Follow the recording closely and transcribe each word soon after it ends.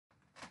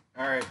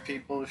Alright,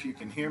 people, if you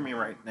can hear me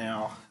right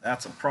now,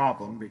 that's a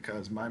problem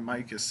because my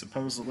mic is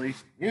supposedly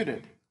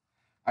muted.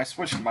 I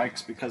switched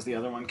mics because the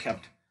other one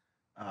kept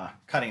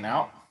cutting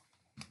out.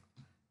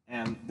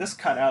 And this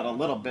cut out a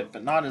little bit,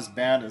 but not as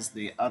bad as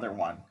the other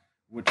one,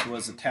 which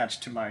was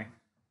attached to my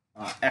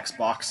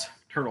Xbox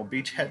Turtle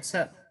Beach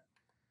headset.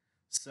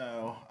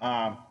 So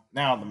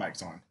now the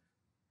mic's on.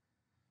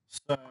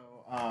 So,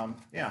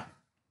 yeah,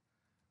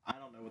 I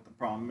don't know what the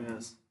problem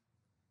is.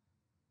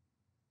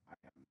 I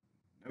have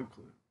no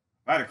clue.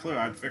 If I had a clue,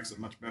 I'd fix it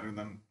much better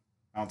than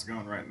how it's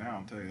going right now,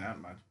 I'll tell you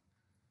that much.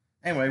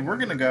 Anyway, we're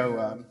going to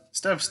go,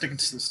 instead of sticking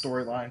to the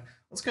storyline,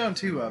 let's go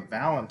into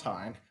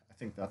Valentine. I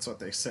think that's what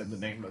they said the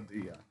name of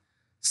the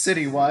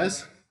city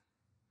was.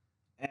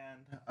 And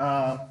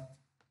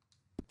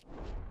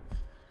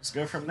let's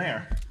go from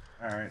there.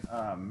 All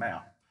right,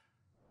 map.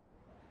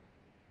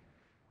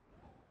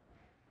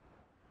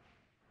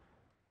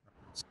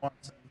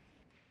 Swanson.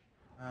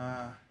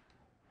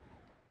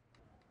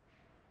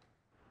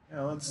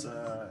 Yeah, let's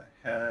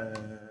head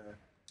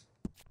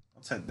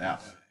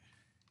that way.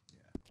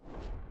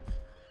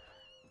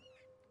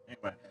 Yeah.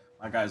 Anyway,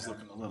 my guy's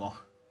looking a little.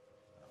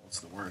 What's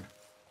the word?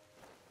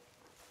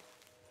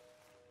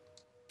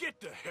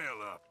 Get the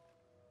hell up!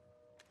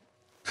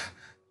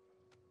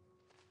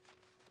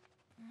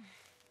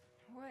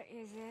 What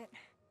is it?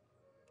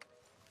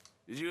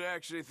 Did you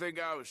actually think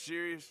I was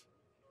serious?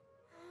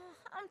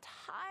 I'm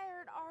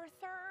tired,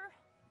 Arthur.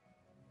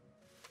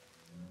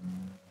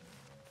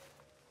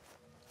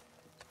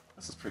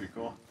 This is pretty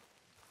cool.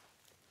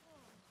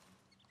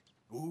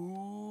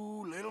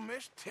 Ooh, little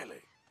Miss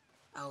Tilly.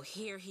 Oh,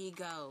 here he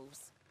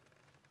goes.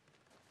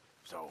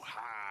 So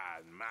high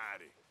and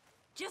mighty.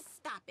 Just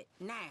stop it,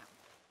 now.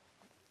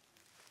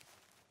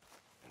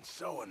 And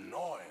so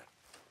annoying.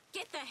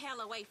 Get the hell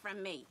away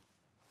from me.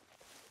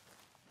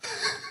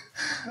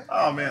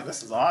 Oh man,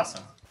 this is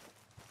awesome.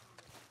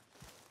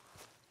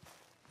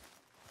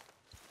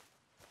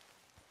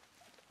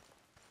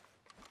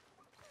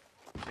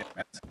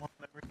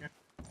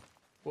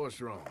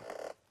 What's wrong?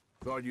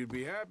 Thought you'd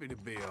be happy to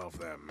be off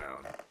that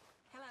mountain.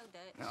 Hello,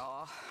 Dutch.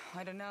 Oh,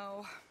 I don't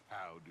know.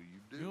 How do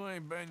you do? You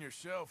ain't been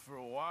yourself for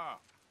a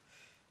while.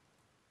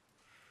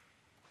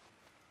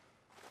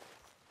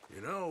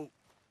 You know,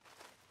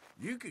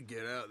 you could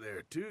get out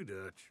there too,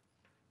 Dutch.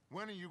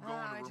 When are you going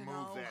I to don't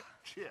remove know. that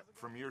chip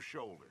from your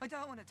shoulder? I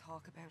don't want to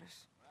talk about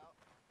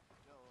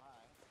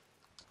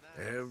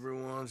it.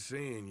 Everyone's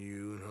seeing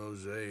you and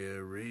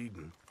Hosea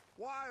reading.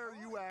 Why are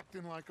you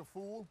acting like a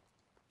fool?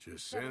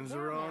 Just sends the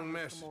wrong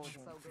message,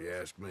 if you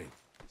ask me.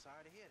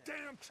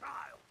 Damn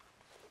child!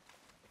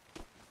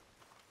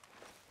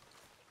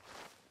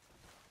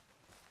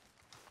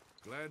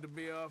 Glad to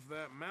be off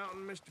that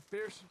mountain, Mr.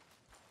 Pearson?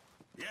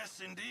 Yes,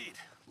 indeed.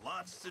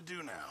 Lots to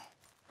do now.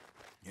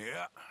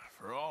 Yeah,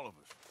 for all of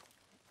us.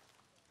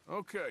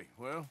 Okay,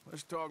 well,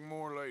 let's talk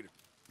more later.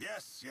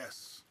 Yes,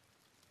 yes.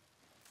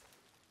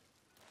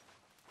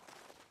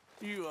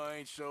 You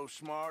ain't so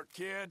smart,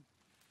 kid.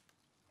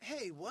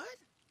 Hey, what?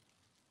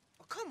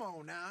 Oh, come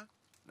on now.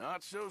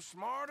 Not so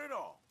smart at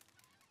all.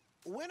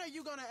 When are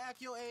you gonna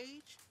act your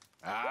age?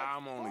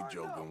 I'm only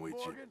joking with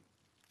you.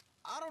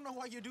 I don't know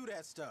why you do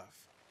that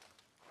stuff.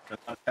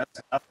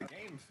 That's not the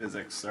game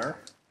physics, sir.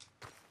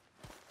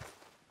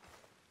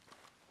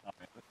 Oh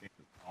man, this game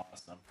is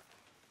awesome.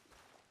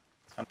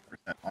 It's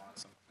 100%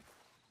 awesome.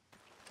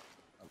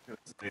 I was gonna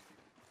say,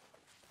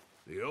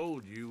 The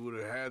old you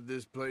would have had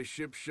this place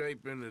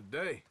shipshape in a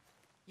day.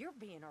 You're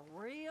being a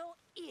real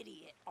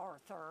idiot,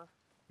 Arthur.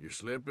 You're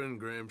slipping,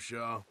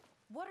 Grimshaw.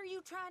 What are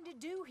you trying to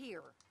do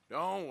here?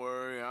 Don't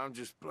worry, I'm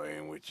just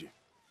playing with you.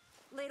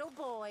 Little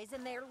boys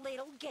and their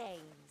little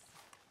games.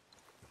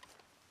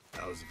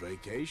 How's the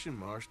vacation,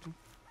 Marston?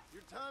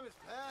 Your time has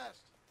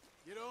passed.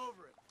 Get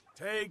over it.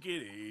 Take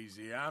it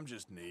easy, I'm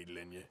just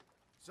needling you.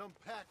 Some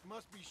pack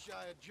must be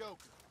shy of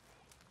Joker.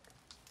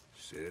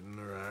 Sitting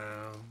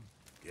around,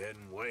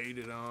 getting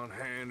waited on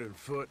hand and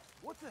foot.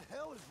 What the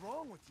hell is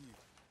wrong with you?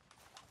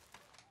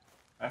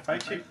 I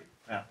fight you?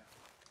 Yeah.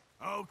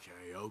 Okay,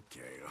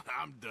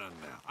 I'm done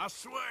now. I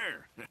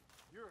swear.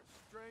 You're a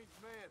strange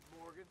man,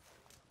 Morgan.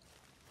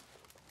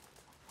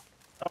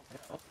 Oh, yeah,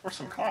 let's pour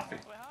some coffee.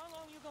 Well, how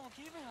long you gonna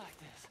keep it like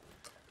this?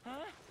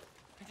 Huh?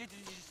 Did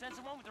you send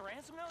someone with the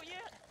ransom note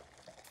yet?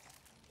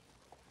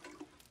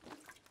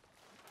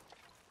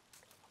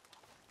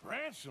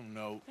 Ransom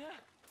note? Yeah.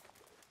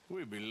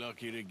 We'd be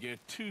lucky to get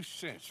 2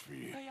 cents for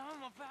you. Hey,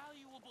 I'm a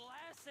valuable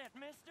asset,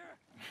 mister.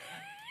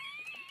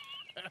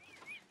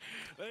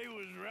 They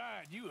was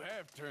right. You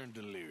have turned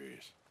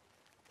delirious.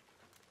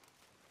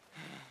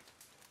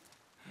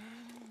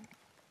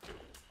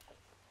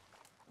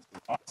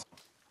 Awesome.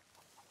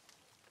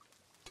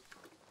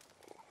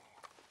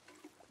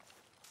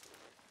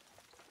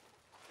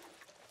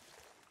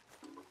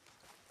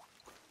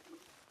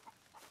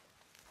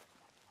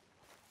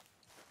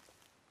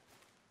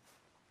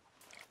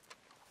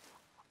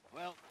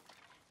 Well,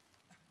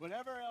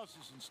 whatever else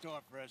is in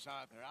store for us,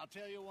 Arthur, I'll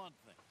tell you one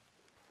thing.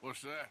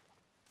 What's that?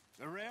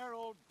 The rare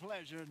old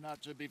pleasure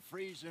not to be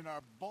freezing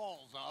our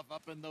balls off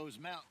up in those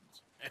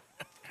mountains.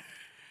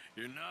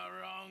 You're not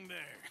wrong there.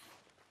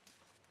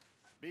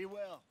 Be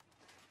well.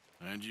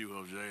 And you,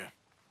 Hosea.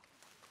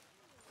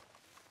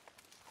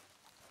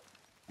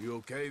 You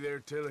okay there,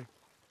 Tilly?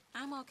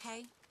 I'm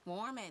okay.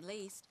 Warm at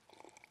least.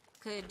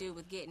 Could do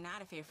with getting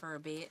out of here for a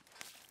bit.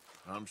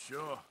 I'm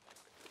sure.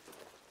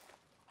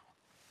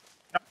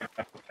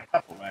 A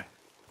couple way.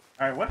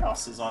 All right, what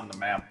else is on the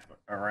map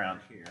around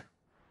here?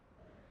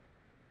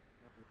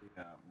 We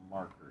got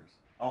markers.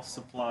 All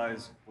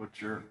supplies,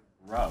 butcher,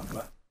 rub.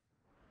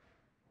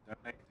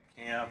 Donate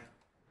to camp.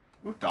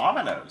 Ooh,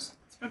 Domino's.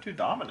 Let's go to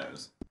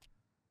Domino's.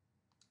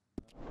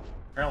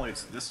 Apparently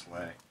it's this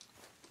way.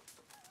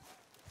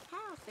 How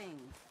are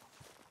things?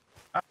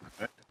 I'm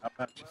good. How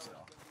about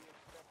yourself?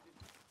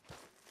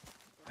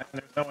 And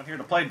there's no one here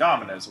to play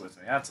Domino's with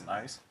me. That's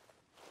nice.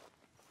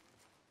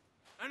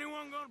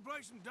 Anyone gonna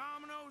play some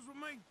dominoes with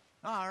me?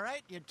 All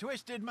right, you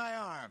twisted my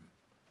arm.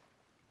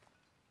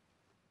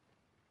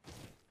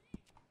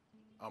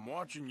 I'm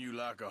watching you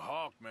like a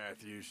hawk,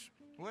 Matthews.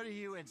 What are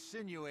you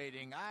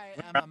insinuating? I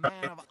am a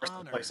man of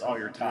honor. Place all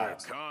your You're a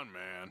tiles. con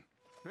man.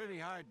 Pretty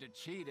hard to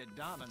cheat at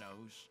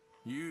dominoes.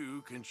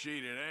 You can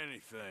cheat at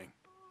anything.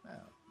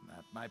 Well,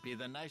 that might be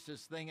the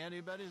nicest thing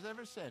anybody's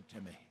ever said to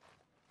me.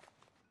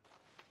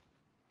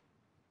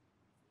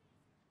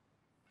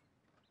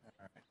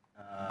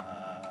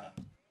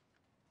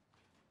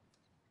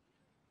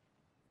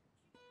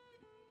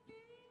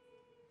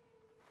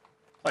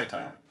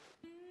 Playtime.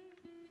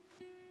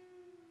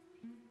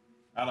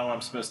 I don't know what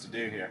I'm supposed to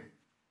do here.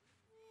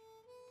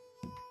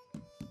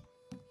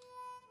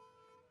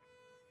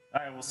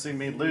 Alright, we'll see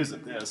me lose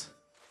at this.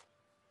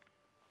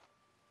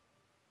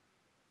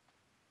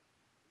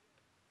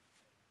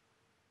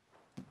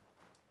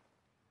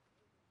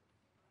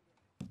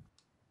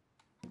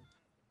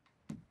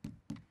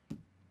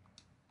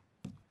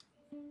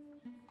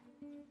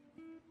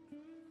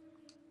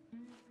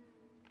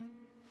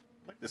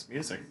 Like this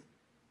music.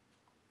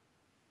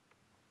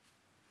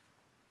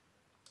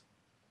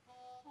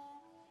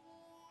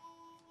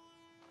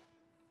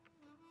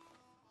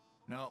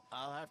 No,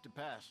 I'll have to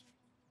pass.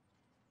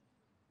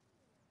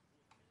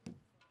 What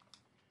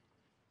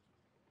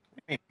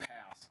do you mean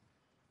pass?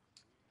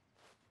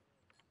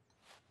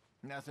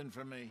 Nothing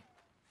for me.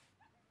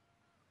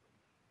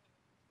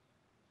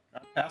 I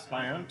passed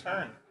my own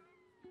turn.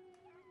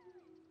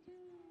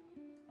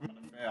 I'm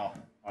gonna fail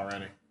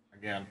already.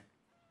 Again.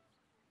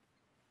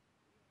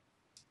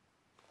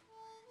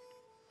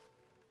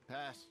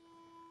 Pass.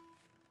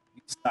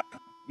 You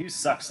suck. You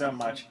suck so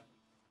much.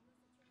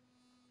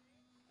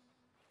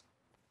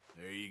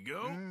 There you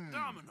go.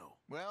 Domino.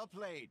 Well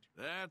played.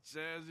 That's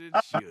as it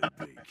should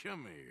be.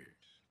 Come here.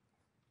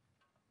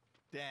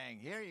 Dang,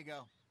 here you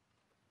go.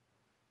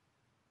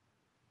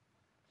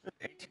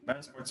 18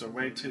 bonus points are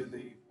way to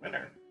the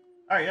winner.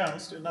 Alright, yeah,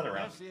 let's do another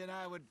round. Bessie and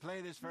I would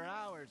play this for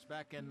hours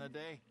back in the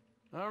day.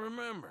 I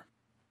remember.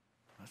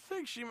 I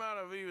think she might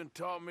have even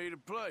taught me to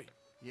play.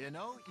 You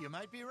know, you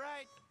might be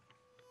right.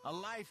 A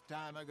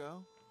lifetime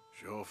ago.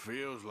 Sure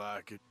feels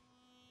like it.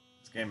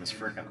 This game is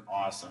freaking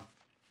awesome.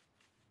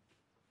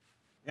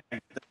 Yeah,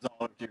 get those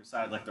all over to your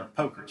side like they're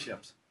poker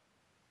chips.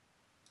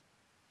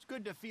 It's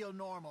good to feel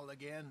normal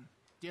again,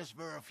 just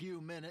for a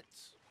few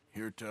minutes.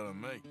 You're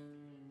telling me.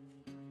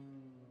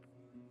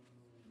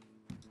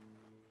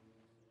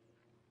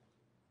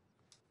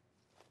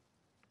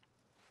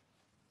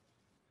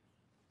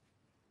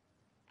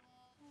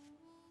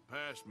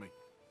 Pass me.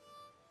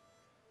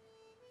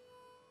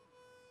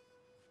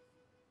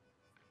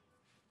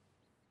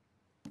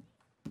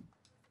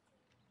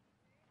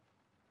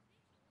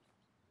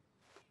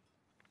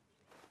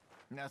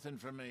 Nothing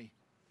for me.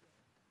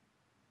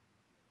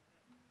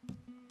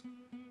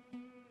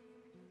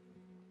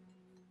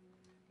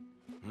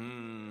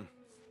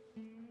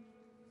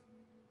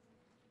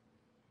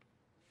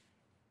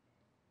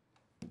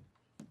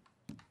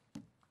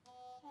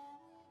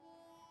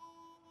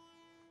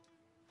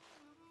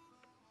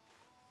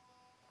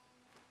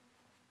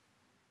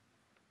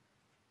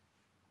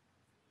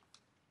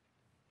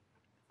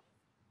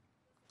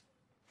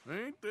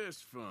 Ain't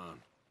this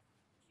fun?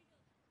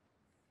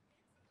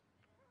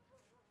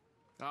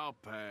 I'll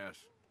pass.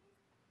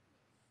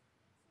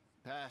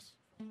 Pass.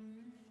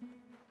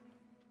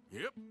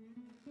 Yep.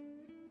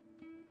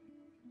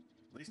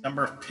 Least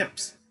number of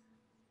pips.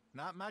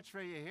 Not much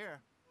for you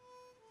here.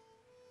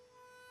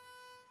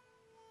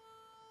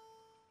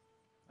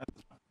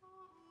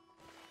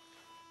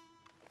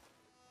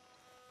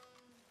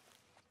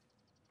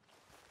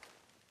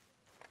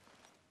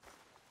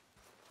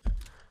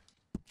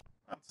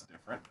 That's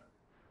different.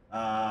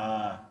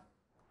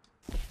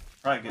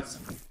 Probably get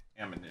some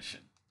ammunition.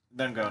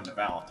 Then go into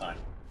Valentine.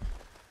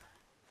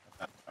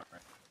 That's about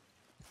right.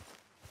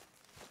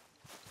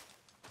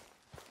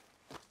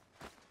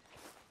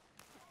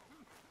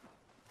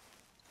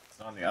 It's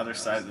on the other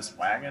side of this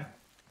wagon.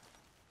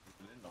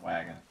 Is it in the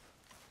wagon?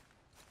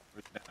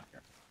 Where's it down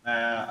here?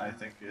 Nah, I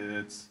think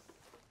it's.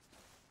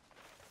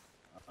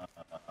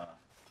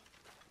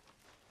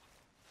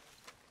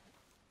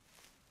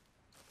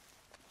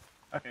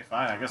 Okay,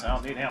 fine. I guess I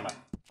don't need ammo.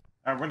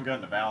 Alright, we're gonna go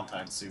into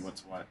Valentine to see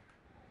what's what.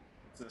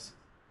 What's this?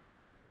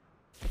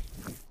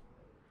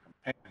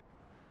 Companion.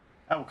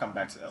 I will come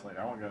back to that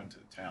later. I want to go into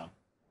the town.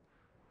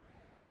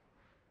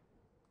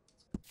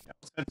 Yeah,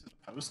 let's head to the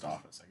post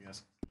office, I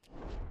guess.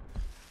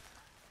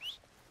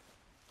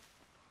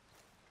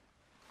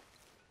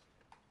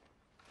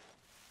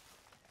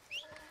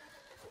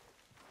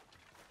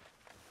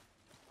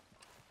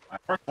 My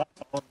first one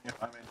told me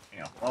if I'm in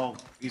camp. Well,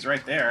 he's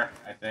right there,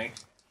 I think.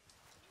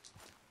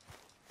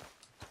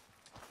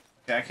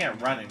 Okay, I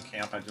can't run in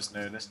camp, I just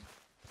noticed.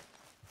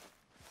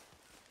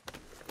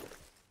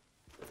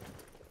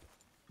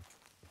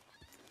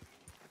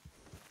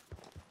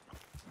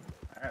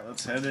 Alright,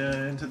 let's head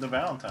into the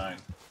Valentine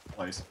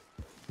place.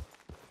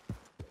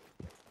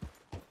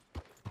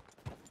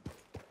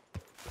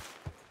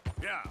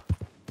 Yeah.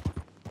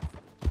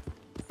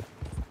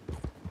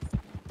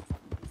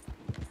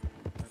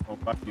 Oh,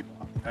 fuck you.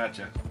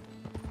 Gotcha.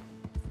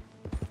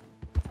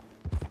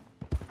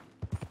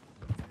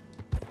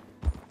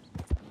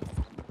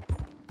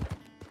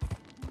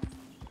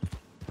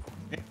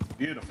 It's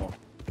beautiful.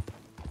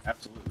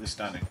 Absolutely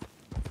stunning.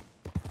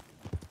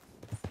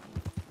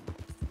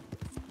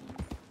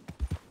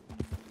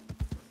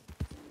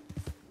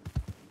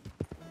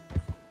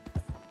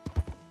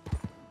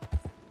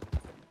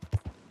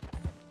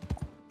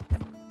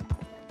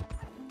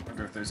 I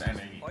wonder if there's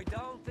any... I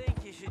don't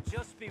think you should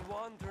just be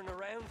wandering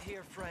around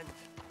here, friend.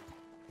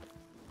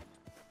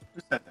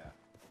 Who said that?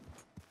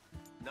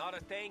 Not a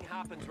thing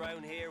happens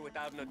round here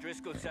without an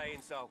O'Driscoll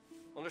saying so.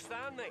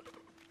 Understand me?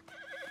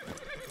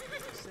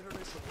 Consider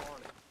this a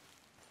warning.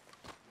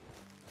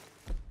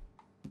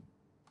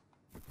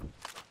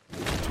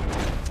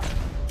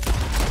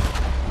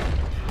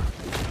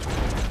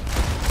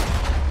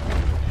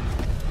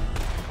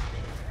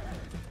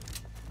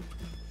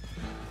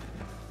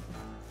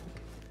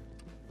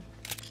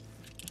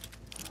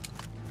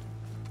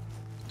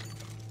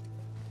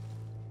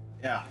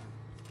 Yeah.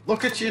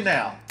 Look at you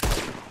now.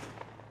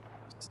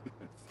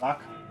 Stupid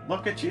fuck.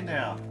 Look at you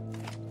now.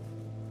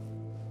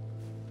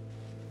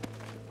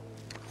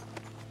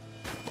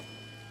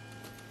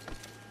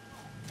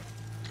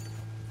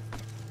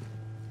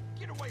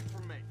 Get away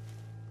from me.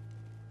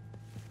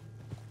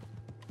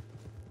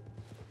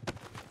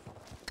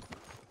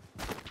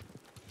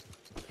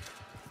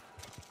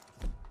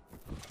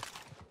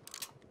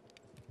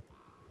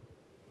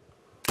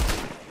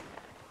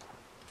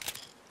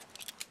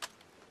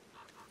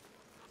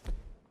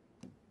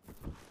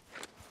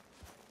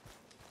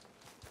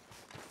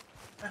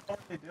 What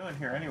are they doing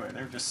here anyway?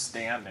 They're just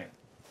standing.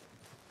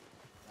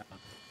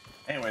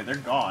 Anyway, they're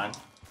gone.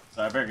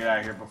 So I better get out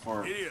of here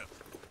before Idiot.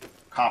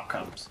 cop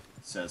comes.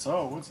 Says,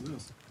 oh, what's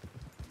this?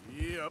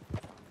 Yep.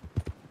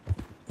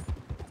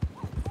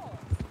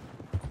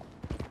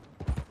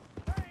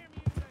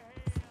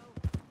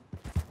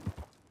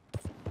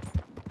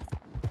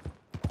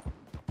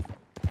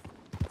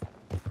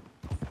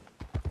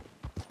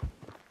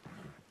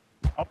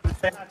 I'll just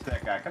say hi to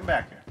that guy. Come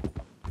back here.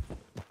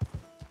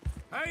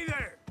 Hey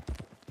there.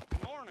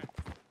 Morning.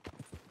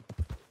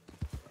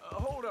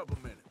 Hold up a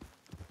minute.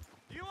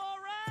 You all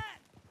right?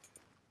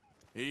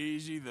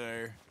 Easy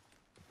there.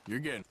 You're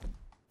getting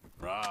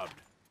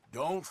robbed.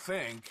 Don't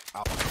think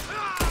I'll...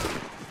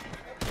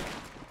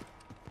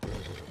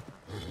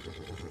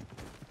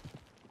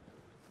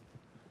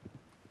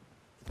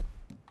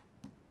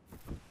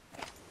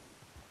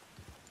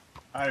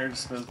 Higher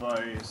disposed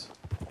bodies.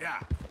 Yeah.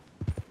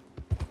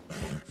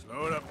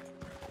 Slow it up.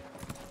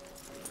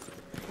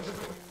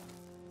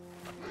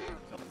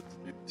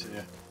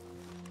 Yeah.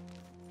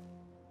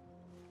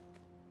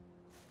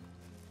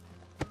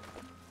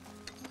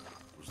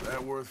 Was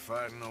that worth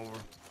fighting over?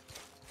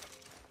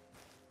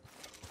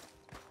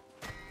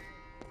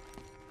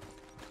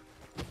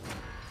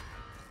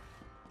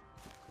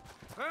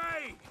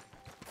 Hey!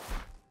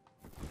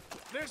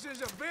 This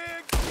is a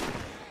big...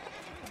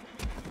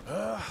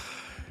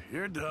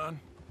 You're done.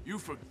 You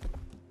forget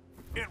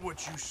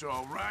what you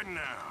saw right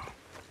now.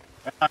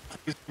 I'm not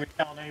accusing me of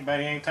killing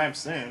anybody anytime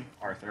soon,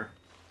 Arthur.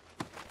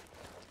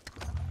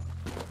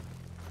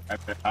 I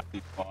bet I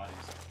need bodies.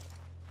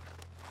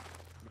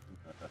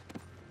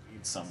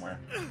 Need somewhere.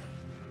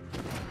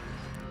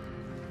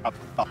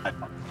 Outside.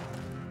 What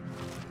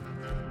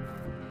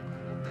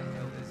the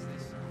hell is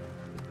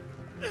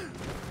this?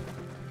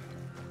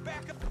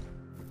 Back up!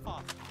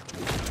 Off.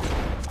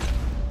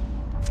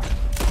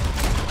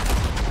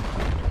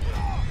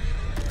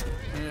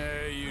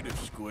 Yeah, you'd have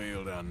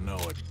squealed, I know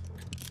it.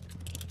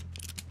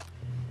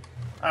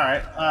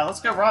 Alright, let's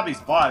go rob these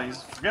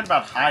bodies. Forget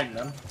about hiding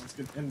them. Let's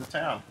get into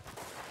town.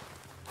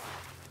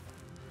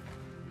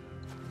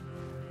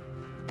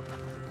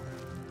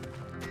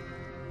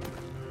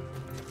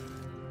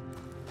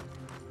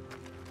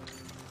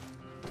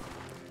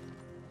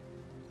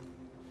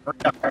 Hurry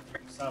up,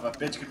 son of a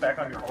bitch, get back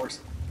on your horse.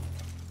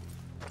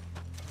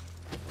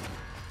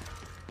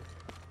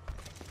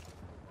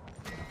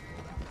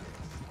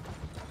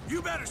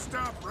 You better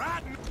stop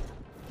riding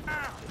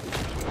now.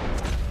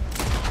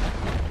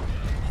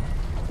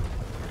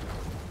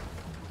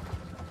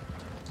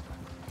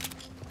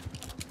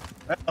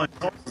 Well,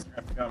 these horses are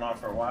gonna be going on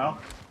for a while.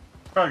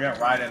 Probably gonna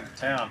ride into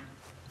town.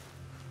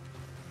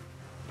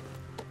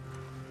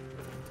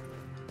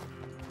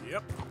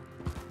 Yep.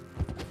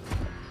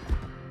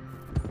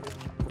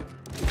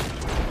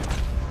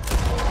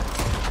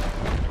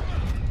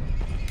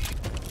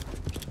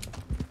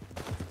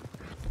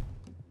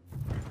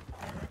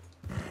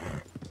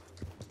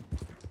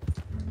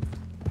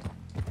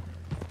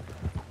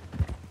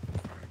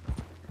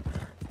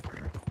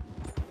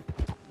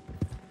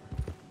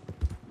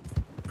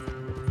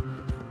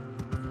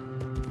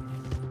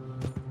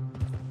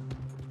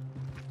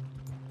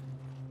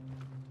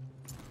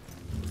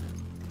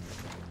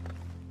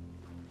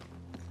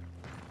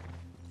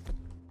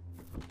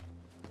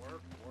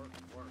 Work, work,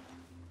 work.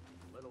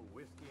 A little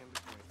whiskey in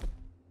between.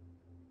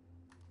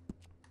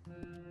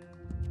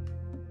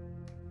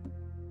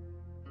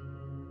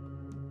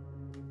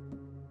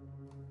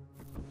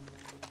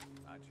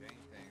 I'd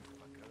change things if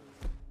I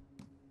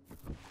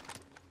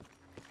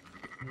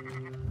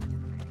could.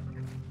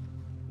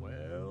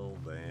 Well,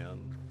 then.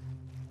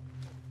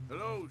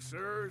 Hello,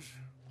 sirs.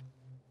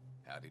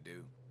 Howdy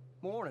do.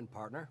 Morning,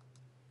 partner.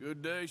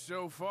 Good day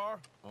so far?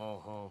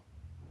 Uh-huh.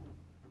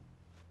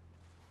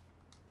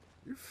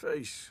 Your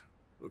face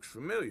looks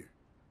familiar.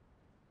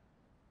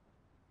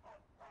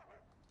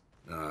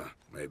 Nah,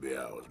 maybe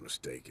I was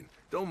mistaken.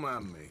 Don't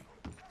mind me.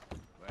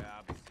 Well,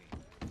 I'll be seen.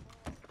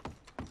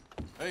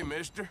 Hey,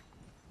 mister.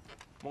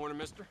 Morning,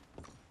 mister.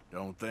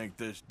 Don't think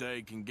this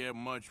day can get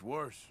much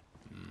worse.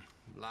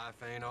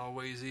 Life ain't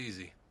always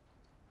easy.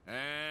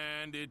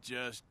 And it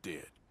just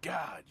did.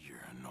 God,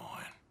 you're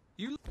annoying.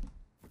 You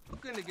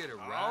looking to get a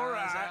All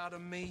rise right. out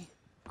of me?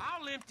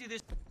 I'll empty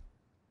this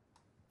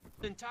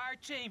entire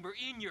chamber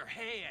in your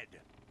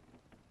head.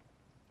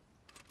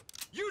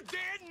 You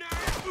dead now?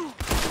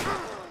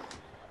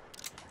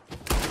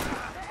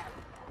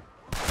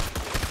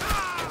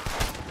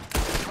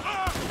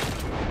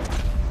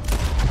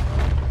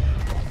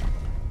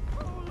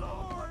 Oh,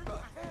 Lord!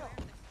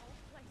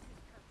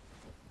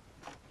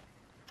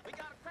 We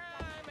got a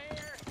crime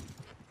here.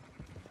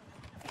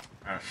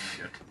 Oh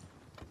shit.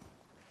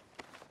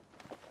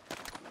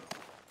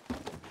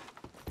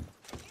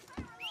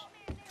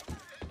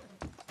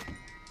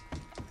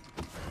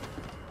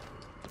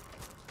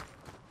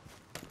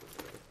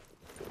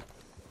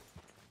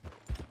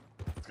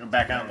 Let's go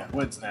back out in the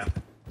woods now.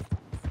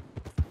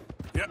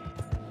 Yep.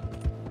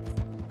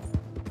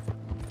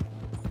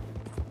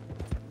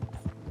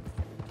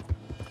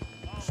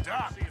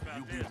 Stop!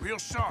 You'll be real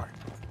sorry.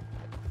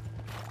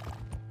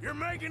 You're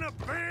making a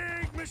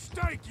big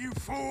mistake, you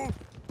fool!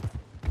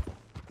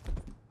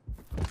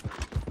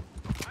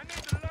 I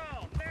need the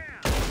law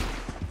now.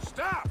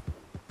 Stop!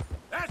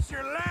 That's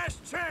your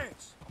last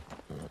chance!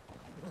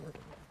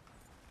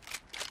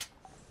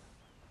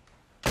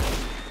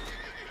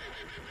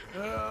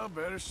 Well,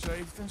 better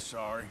safe than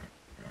sorry.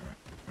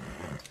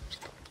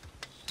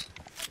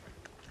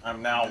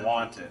 I'm now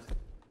wanted.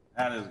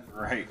 That is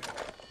great.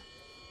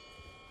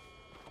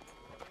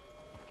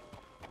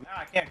 Now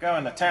I can't go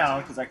into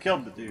town because I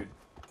killed the dude.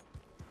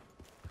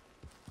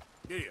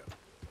 Yeah.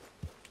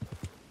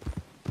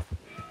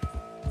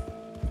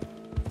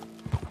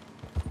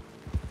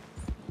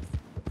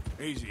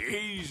 Easy,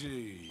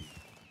 easy.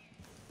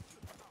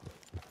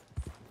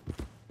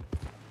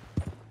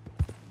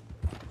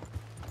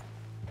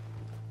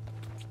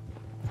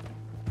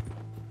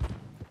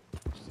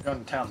 Just go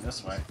into town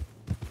this way.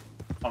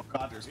 Oh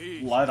god, there's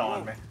Easy. blood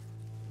on me.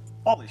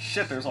 Holy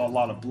shit, there's a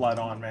lot of blood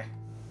on me.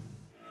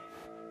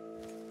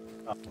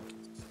 Oh.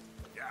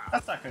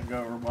 That's not gonna go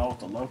over well with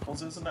the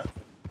locals, isn't it?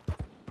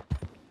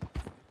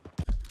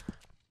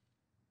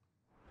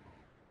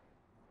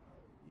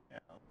 Yeah,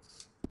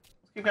 let's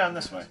keep going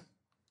this way.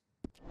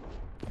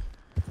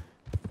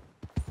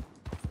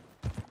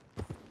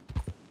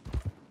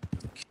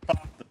 Keep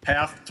off the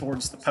path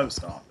towards the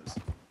post office.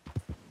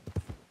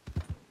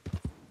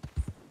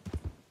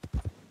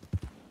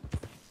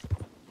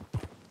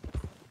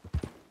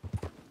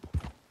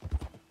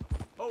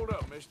 Hold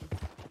up, mister.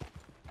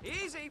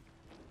 Easy.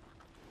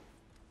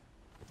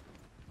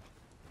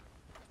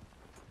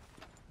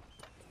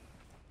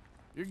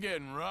 You're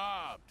getting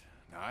robbed.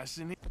 Nice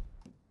and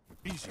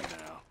easy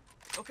now.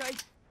 Okay.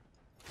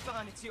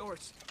 Fine, it's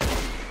yours.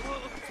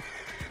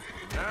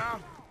 Now,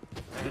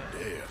 you're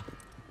dead.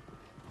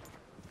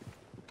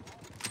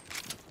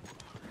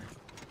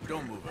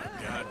 Don't move a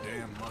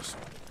goddamn muscle.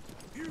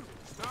 You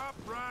stop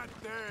right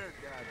there,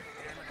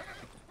 goddammit.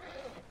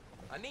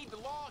 I need the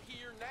law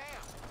here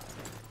now.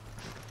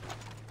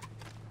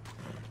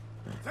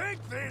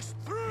 Think this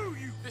through,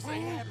 you This fool!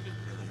 ain't happening.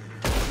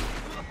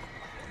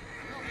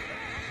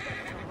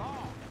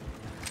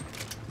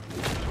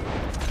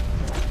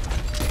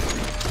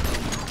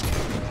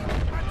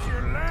 That's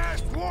your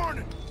last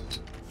warning.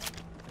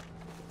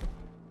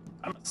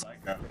 I'm a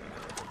psycho.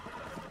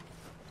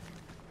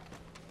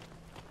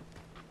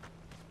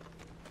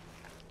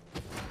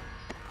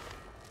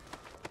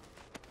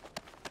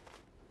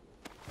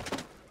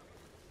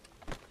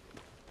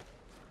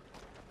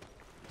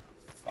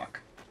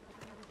 Fuck.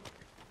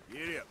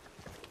 Get up.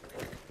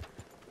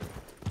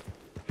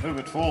 Move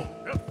it, fool.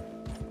 Yep.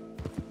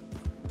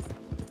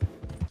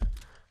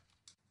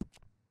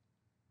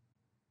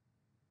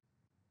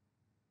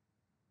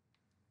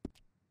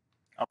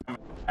 I'll come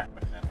back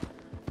with it.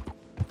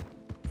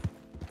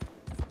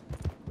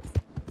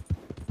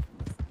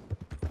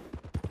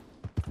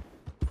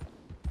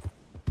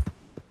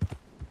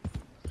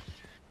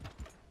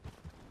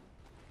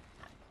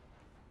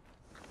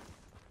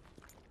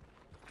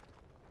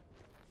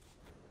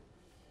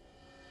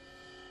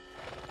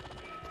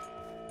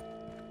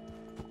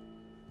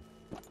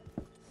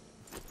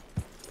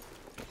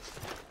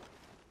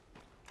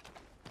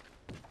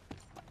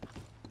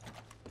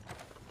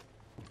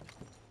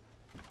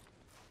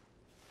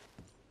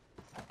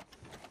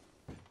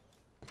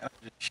 Can I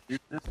just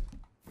shoot this?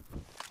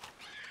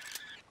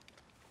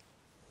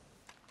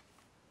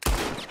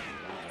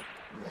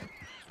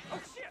 Oh,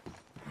 shit!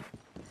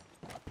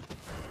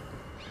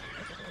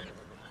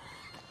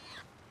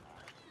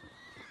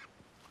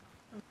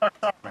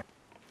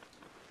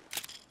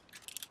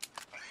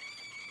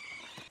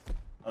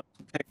 Oh,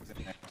 some pigs in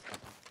there.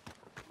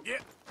 Yeah.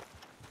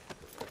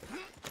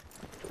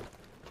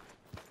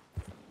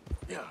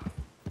 Yeah.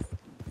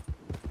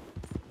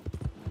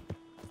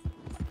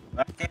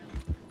 I can't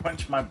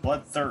quench my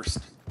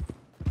bloodthirst.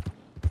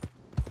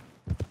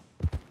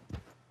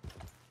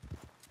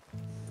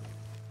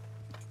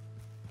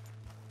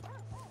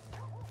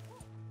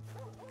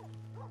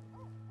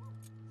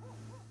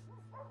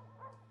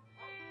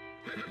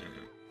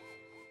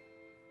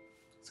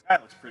 Sky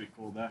looks pretty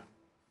cool though.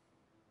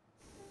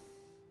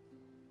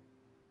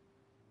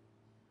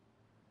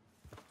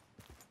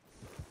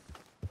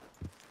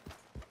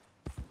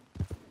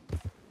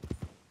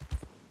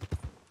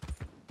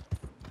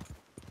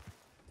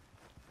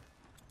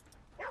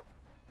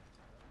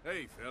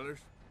 Hey, fellas.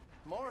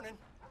 Morning.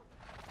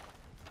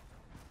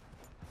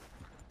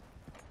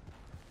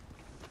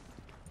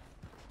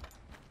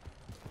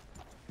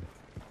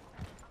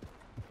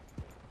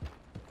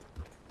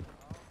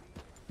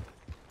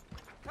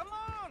 Come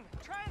on,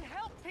 try and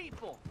help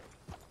people.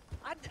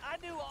 I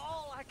do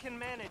all I can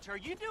manage. Are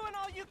you doing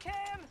all you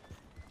can?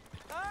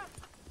 Huh?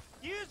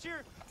 Use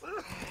your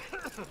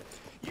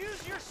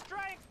use your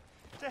strength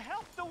to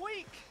help the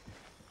weak.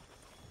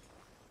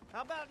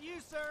 How about you,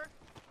 sir?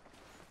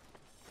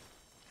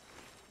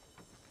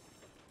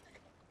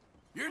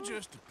 You're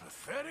just a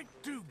pathetic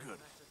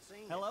do-gooder.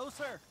 Hello,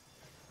 sir.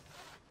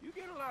 You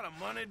get a lot of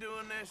money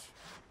doing this?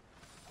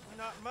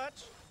 Not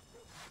much,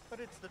 but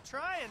it's the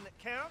trying that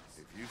counts.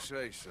 If you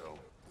say so.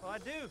 Well, I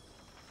do.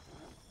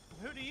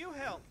 Who do you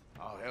help?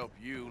 I'll help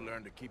you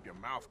learn to keep your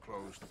mouth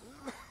closed.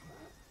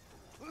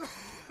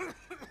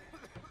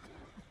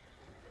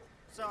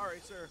 Sorry,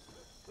 sir.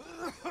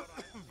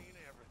 Seen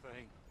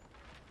everything.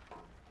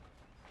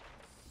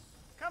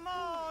 Come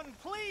on,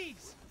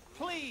 please.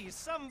 Please,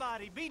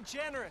 somebody, be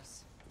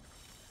generous.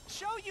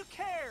 Show you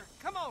care.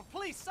 Come on,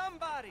 please,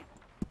 somebody.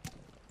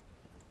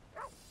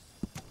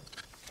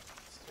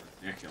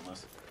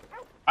 Ridiculous.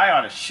 I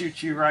ought to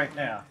shoot you right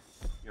now.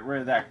 Get rid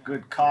of that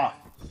good cough.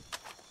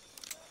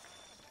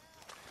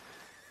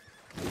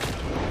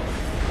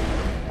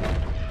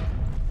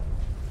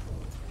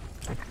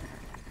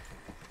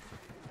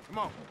 Come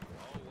on.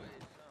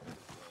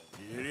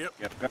 Yep.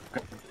 Yep, go,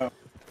 go, go. I'm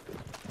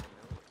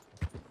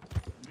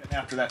getting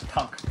after that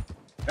punk.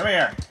 Come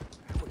here.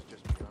 That was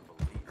just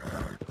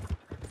unbelievable.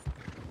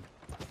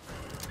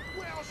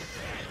 Well,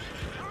 shit!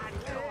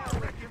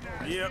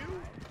 Yep.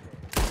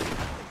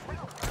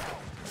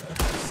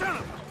 Son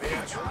of a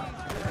bitch!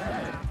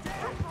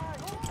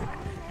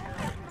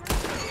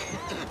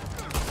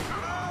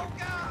 Oh,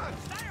 God!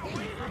 Stay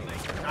away from me.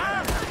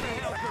 What the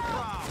hell's your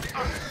problem?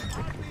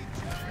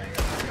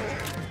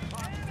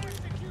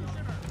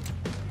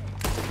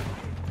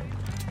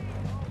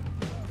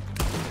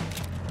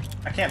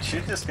 I can't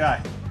shoot this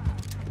guy.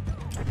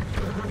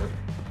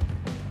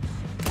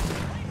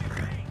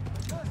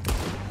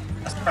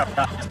 That's probably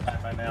not this guy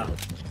by now.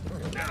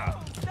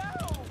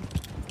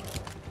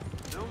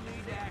 No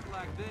need to act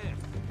like this.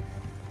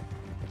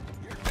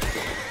 Get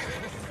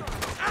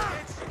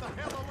the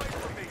hell away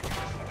from me!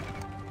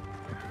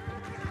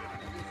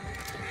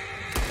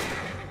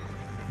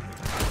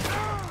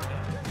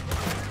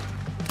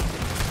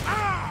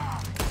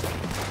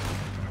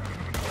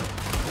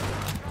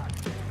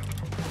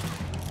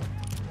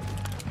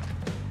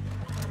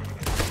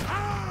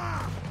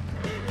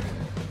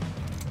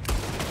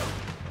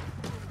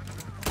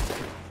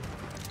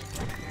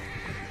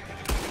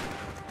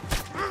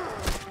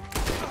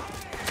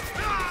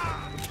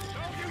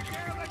 Don't you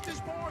dare let this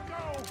boy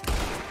go!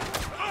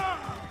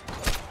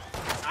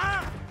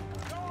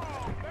 Go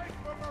on, beg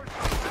for mercy,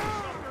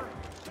 sucker!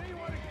 See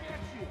what it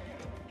gets you!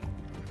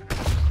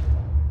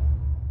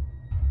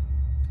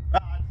 Oh,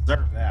 I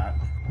deserve that.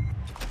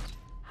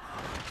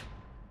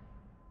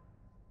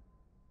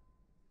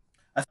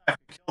 I thought I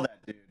could kill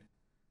that dude.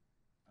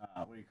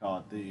 What do you call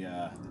it?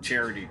 The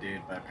charity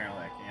dude, but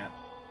apparently I can't.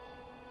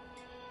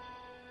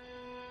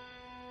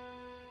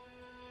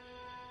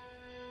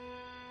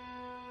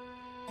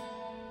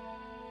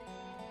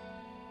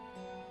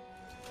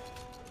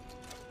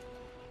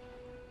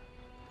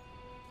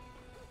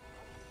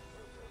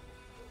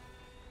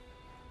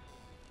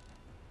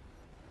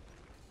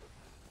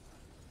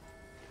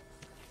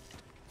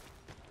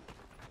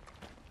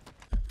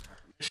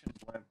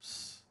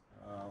 Let's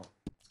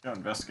go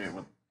investigate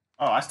what.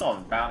 Oh, I still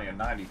have a bounty of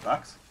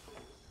 $90.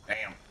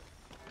 Damn.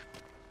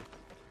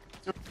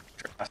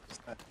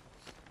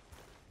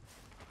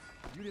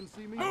 You didn't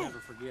see me? I'll never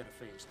forget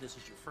a face. This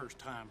is your first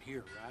time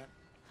here, right?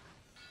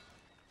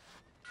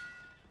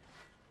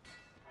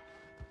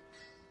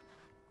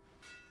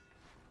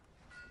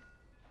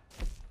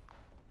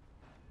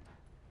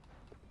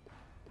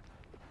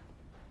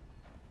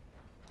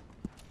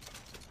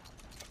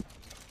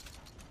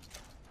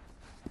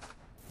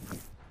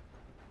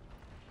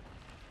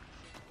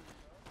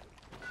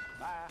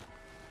 Bye.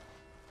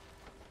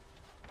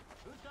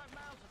 Who's got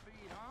mouths to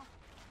feed, huh?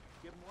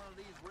 Give him one of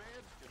these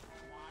ribs, just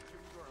watch him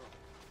grow.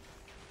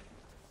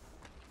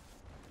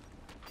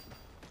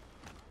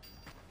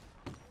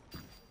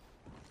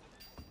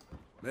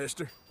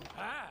 Mister,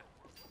 Hi.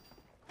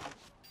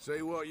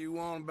 say what you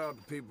want about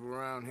the people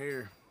around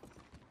here.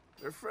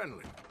 They're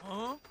friendly.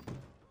 Huh?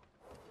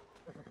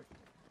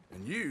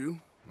 And you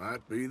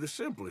might be the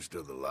simplest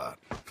of the lot.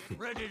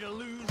 Ready to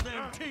lose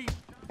them teeth?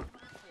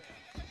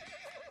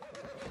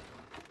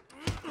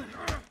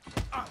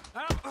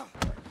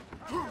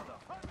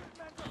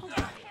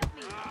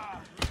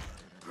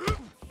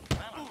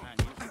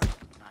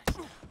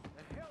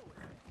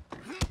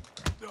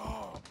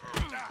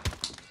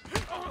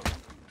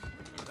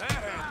 That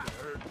had to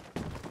hurt.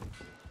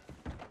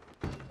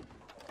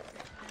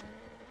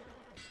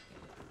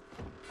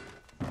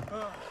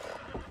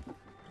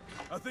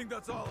 I think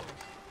that's all of them.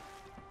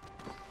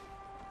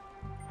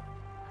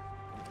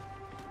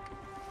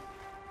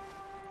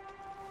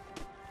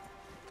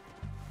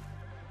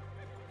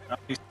 No,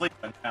 he's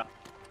sleeping now.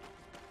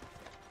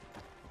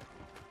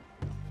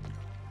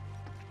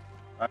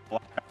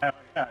 Yeah,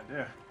 I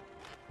do.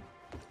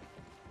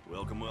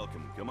 Welcome,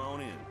 welcome. Come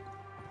on in.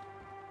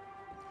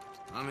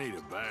 I need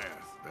a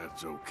bath.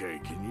 That's okay.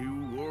 Can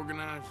you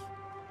organize?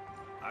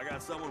 I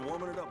got someone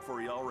warming it up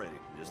for you already.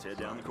 Just head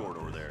down the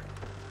corridor there.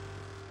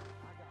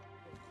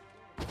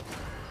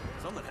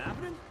 Something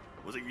happening?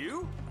 Was it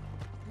you?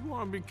 You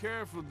want to be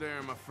careful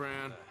there, my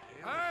friend.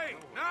 Hey,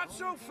 not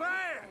so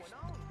fast!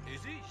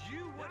 Is it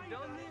you what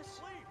done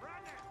this?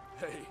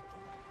 Hey,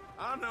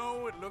 I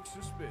know it looks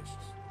suspicious.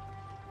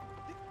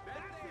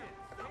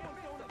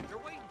 They're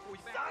waiting for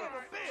you back there. Son of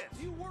a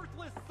bitch! You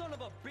worthless son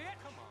of a bitch!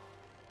 Come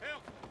on.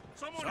 Help!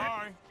 Someone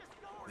Sorry.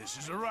 This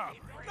is a robbery.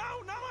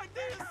 No, not like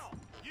this!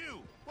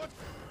 You! What?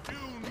 Do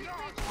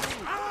not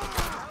move!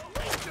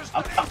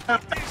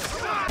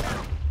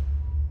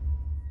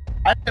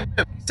 I didn't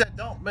move. He said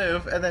don't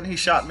move, and then he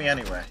shot me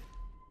anyway.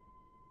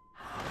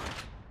 I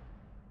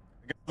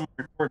guess someone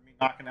recorded me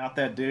knocking out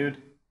that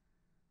dude.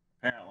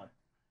 Apparently.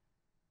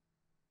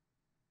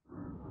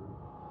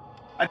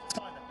 I just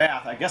wanted the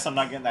bath. I guess I'm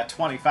not getting that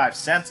 25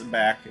 cents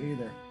back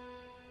either.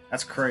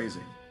 That's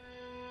crazy.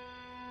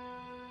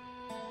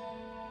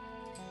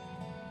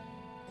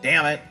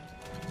 Damn it.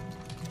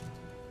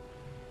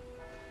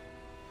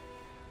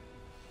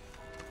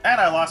 And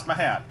I lost my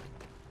hat.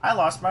 I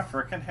lost my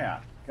frickin'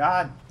 hat.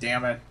 God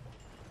damn it.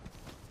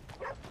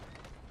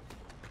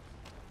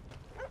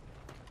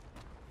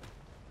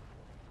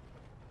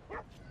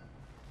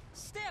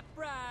 Step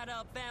right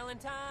up,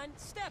 Valentine.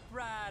 Step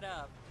right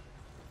up.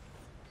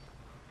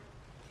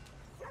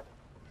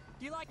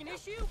 Do you like an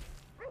issue?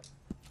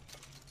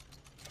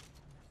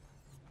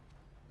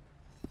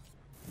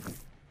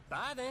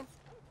 Bye then.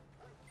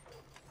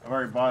 I've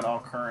already bought all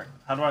current.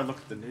 How do I look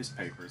at the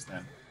newspapers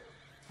then?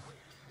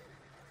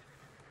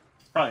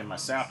 It's probably in my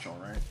satchel,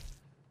 right?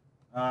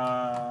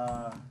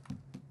 All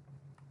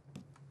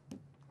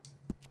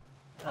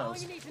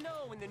you need to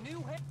know in the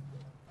new head.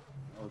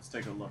 Let's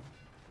take a look.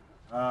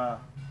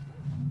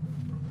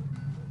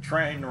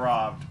 Train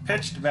robbed.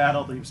 Pitched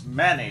battle leaves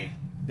many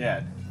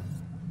dead.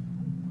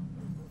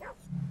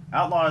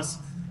 Outlaws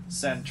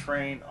send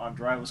train on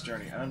driverless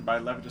journey owned by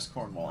Levitus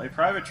Cornwall. A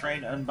private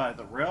train owned by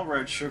the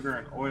railroad sugar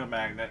and oil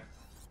magnate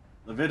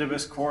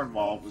Levitus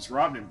Cornwall was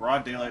robbed in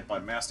broad daylight by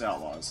masked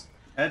outlaws.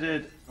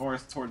 Headed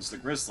north towards the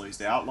Grizzlies,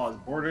 the outlaws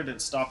boarded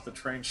and stopped the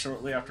train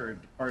shortly after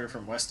it departed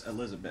from West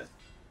Elizabeth.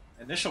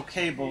 Initial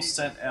cables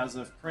sent as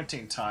of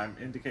printing time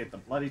indicate the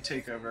bloody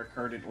takeover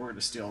occurred in order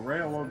to steal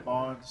railroad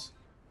bonds.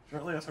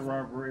 Shortly after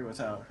robbery,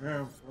 without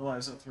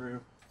realized it through,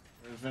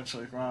 it was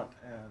eventually caught,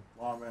 and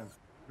lawmen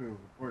who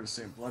reported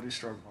seeing bloody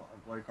struggle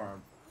and bloody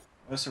arm.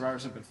 Most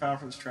survivors have been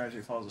found for this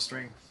tragedy. Follows a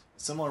string of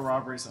similar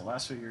robberies in the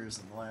last few years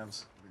in the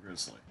lands of the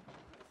Grizzly.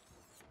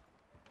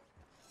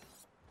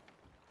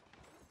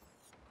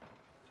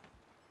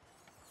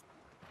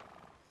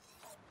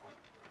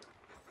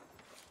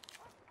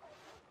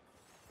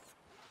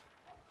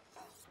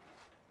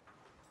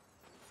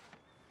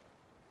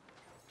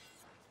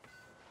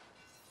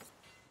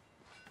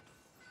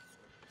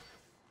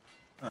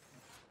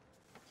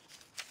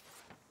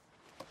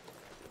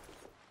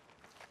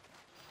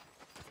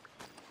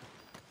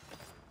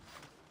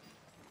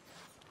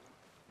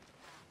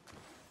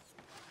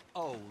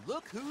 Oh,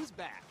 look who's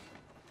back.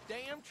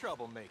 Damn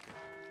troublemaker.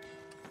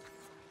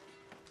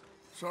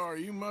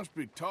 Sorry, you must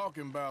be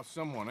talking about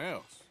someone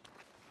else.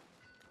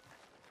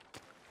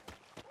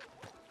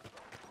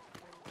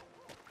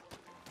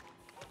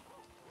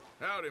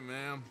 Howdy,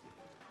 ma'am.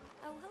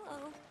 Oh,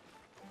 hello.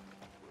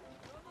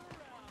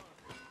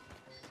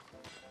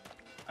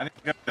 I need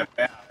to go to the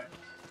bathroom.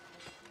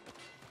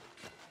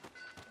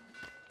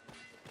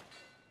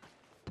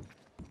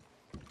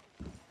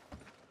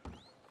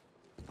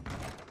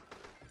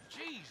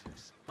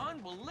 Jesus,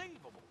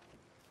 unbelievable.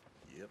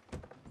 Yep.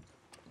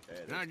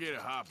 Can I get a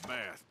hot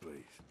bath,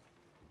 please?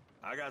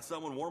 I got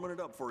someone warming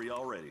it up for you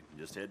already.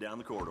 Just head down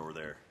the corridor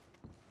there.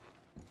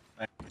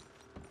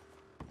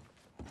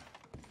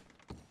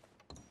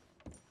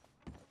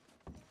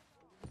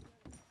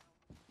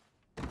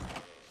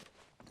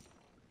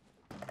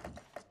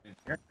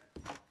 Here.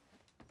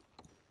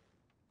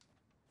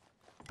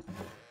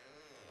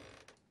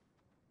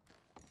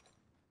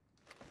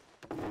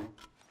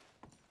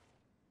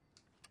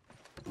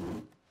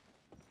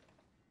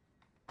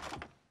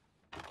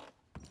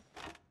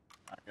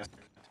 I guess they're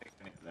gonna take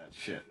any of that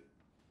shit.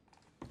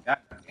 God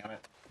damn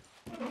it.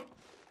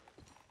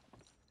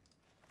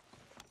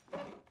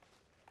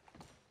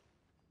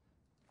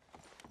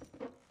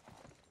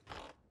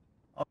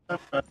 I'll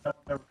hope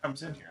whoever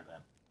comes in here then.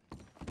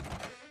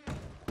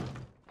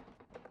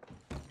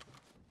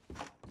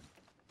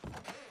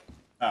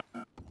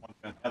 One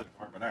to another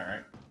door, but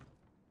alright.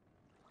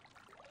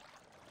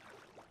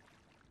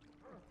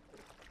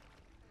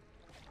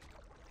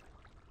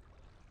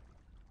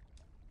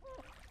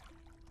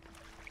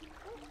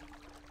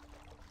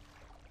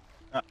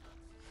 I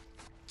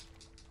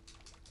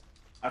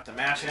have to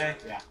mash A?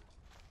 Yeah.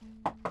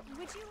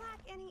 Would you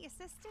like any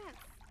assistance?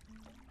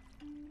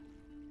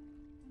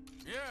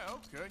 Yeah,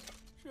 okay.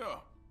 Sure.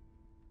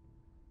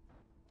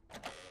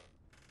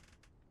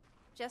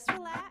 Just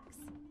relax.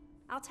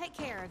 I'll take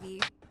care of you.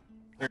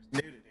 There's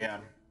nudity. Yeah,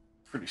 I'm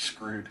pretty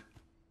screwed.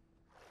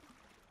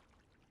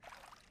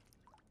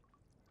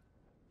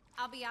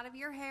 I'll be out of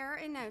your hair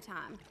in no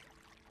time.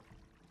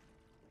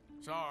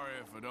 Sorry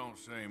if I don't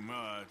say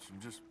much. I'm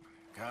just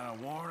kind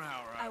of worn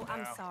out right now. Oh,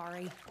 I'm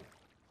sorry.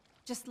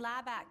 Just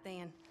lie back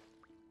then.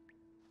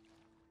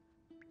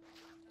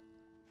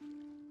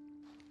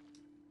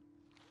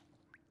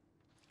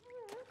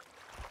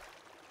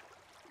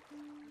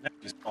 That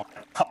just don't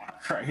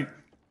talk, right?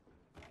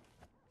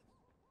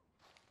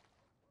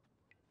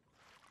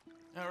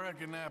 I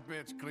reckon that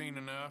bit's clean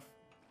enough.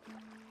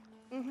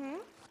 Mm-hmm.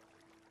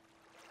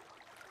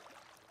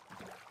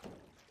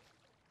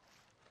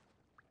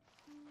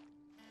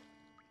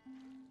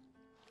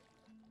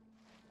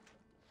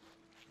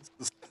 This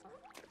is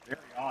very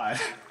odd.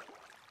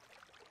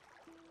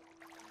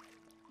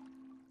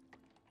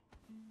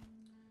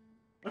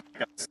 Looks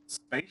like a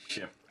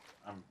spaceship.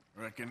 I'm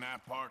Reckon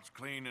that part's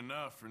clean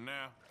enough for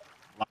now.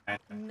 lying.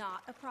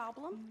 Not a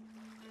problem.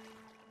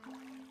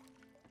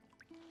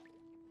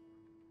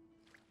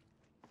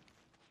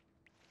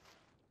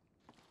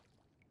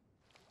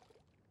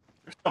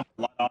 There's some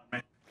blood on me.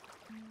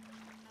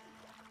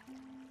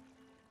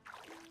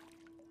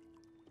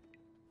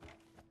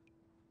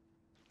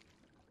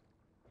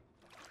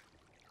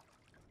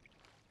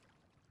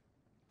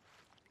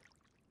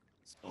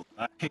 So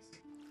nice. Okay.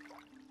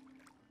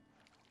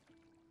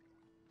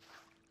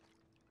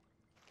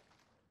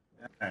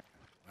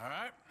 All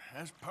right,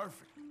 that's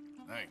perfect.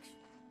 Thanks.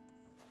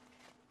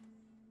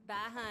 Bye,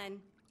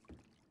 hun.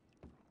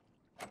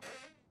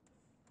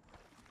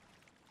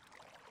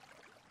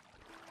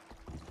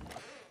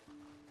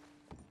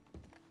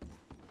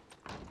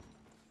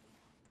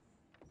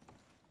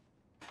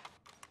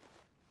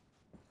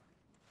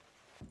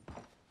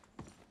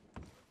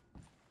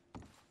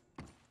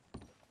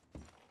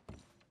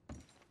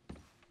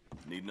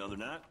 Need another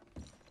night?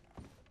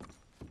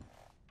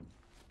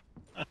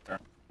 Sure.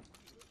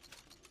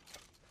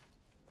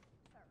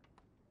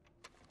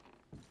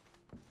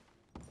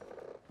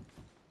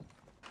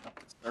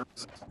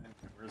 Services.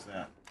 Where's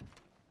that?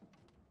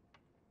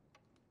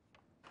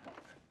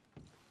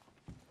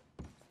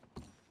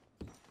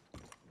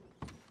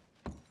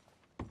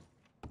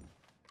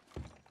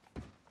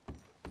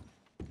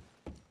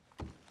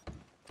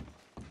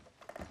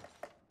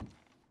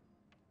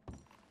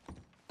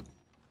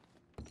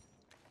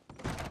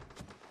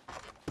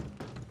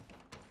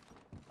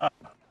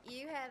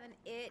 You have an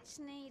itch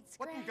needs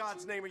What scratching? in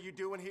God's name are you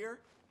doing here?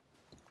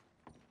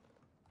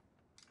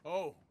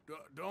 Oh,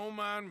 don't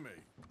mind me.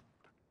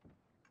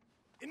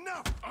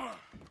 Enough!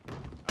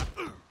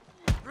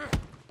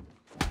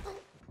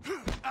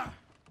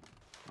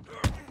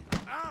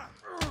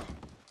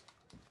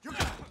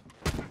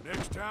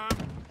 Next time.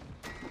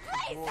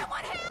 Please,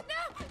 someone help!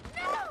 No!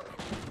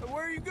 No!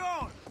 Where are you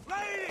going?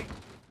 Lady!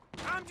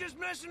 I'm just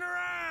messing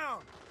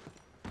around!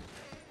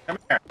 Come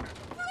here.